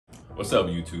What's up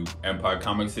YouTube? Empyre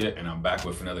Comics here, and I'm back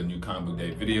with another new comic book day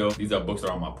video. These are books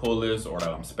that are on my pull list or that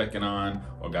I'm specking on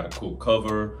or got a cool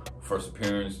cover, first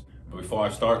appearance. But before I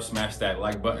start, smash that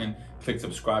like button, click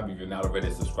subscribe if you're not already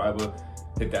a subscriber,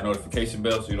 hit that notification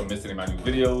bell so you don't miss any of my new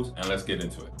videos, and let's get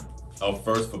into it. Up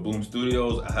first for Boom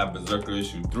Studios, I have Brzrker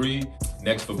issue 3.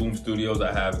 Next for Boom Studios,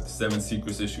 I have 7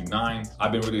 Secrets issue 9.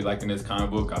 I've been really liking this comic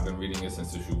book. I've been reading it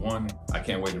since issue 1. I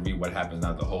can't wait to read what happens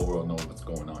now the whole world knows what's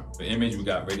going on. The Image, we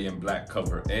got Radiant Black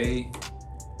cover A,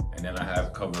 and then I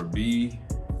have cover B,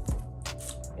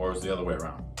 or it's the other way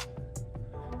around.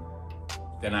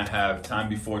 Then I have Time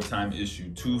Before Time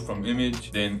issue 2 from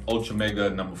Image, then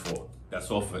ultramega number 4. That's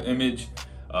all for Image.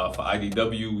 For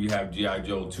IDW, we have G.I.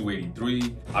 Joe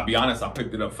 283. I'll be honest, I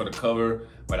picked it up for the cover,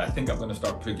 but I think I'm gonna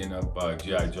start picking up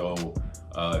G.I. Joe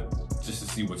just to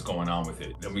see what's going on with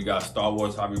it. Then we got Star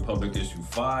Wars High Republic issue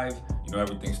 5. You know,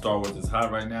 everything Star Wars is hot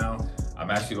right now.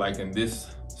 I'm actually liking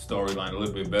this storyline a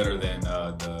little bit better than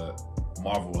the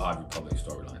Marvel High Republic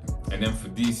storyline. And then for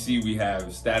DC, we have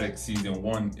stataic season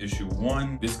 1 issue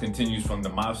 1. This continues from the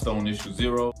milestone issue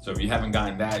 0. So if you haven't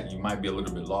gotten that, you might be a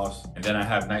little bit lost. And then I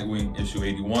have Nightwing issue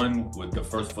 81 with the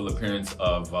first full appearance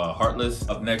of Heartless.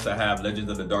 Up next, I have Legends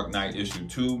of the Dark Knight issue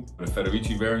 2, the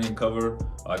Federici variant cover.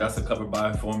 That's a cover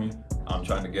buy for me. I'm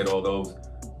trying to get all those,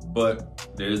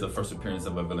 but there is the first appearance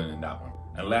of a villain in that one.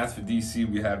 And last for DC,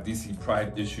 we have DC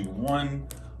Pride issue 1.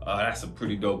 That's a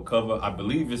pretty dope cover. I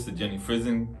believe it's the Jenny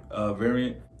Frizen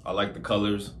variant. I like the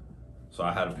colors, so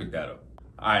I had to pick that up.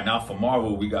 All right, now for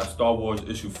Marvel, we got Star Wars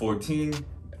issue 14.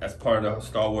 That's part of the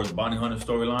Star Wars Bounty Hunter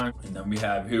storyline. And then we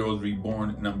have Heroes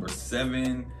Reborn number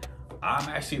 7. I'm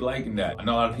actually liking that. I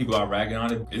know a lot of people are ragging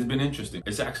on it. It's been interesting.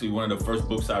 It's actually one of the first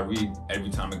books I read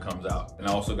every time it comes out. And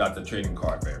I also got the trading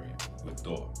card variant with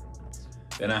Thor.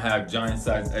 Then I have Giant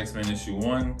Size X-Men issue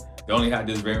 1. They only had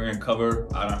this variant cover.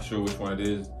 I'm not sure which one it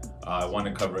is. I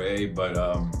wanted cover A, but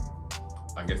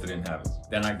I guess they didn't have it.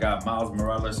 Then I got Miles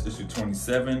Morales issue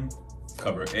 27,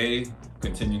 cover A,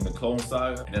 continuing the Clone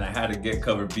Saga. And then I had to get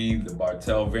cover B, the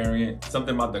Bartel variant.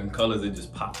 Something about the colors, it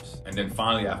just pops. And then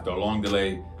finally, after a long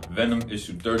delay, Venom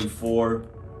issue 34.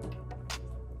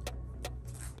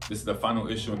 This is the final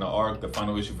issue in the arc, the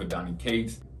final issue for Donny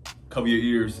Cates. Cover your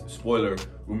ears, spoiler,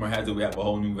 rumor has it we have a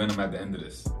whole new Venom at the end of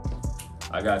this.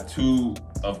 I got 2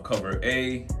 of cover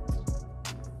A,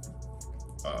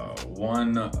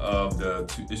 1 of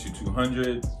the issue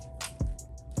 200.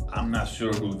 I'm not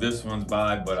sure who this one's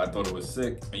by, but I thought it was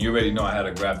sick. And you already know I had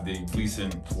to grab the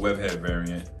Gleason Webhead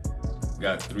variant.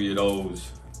 Got 3 of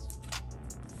those.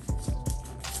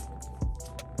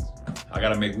 I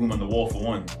gotta make room on the wall for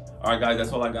one. All right, guys,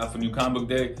 that's all I got for New Comic Book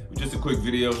Day. It was just a quick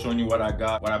video showing you what I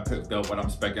got, what I picked up, what I'm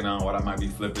specking on, what I might be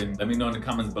flipping. Let me know in the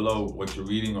comments below what you're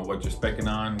reading or what you're specking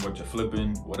on, what you're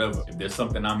flipping, whatever. If there's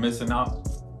something I'm missing out,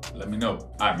 let me know.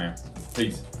 All right, man.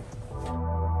 Peace.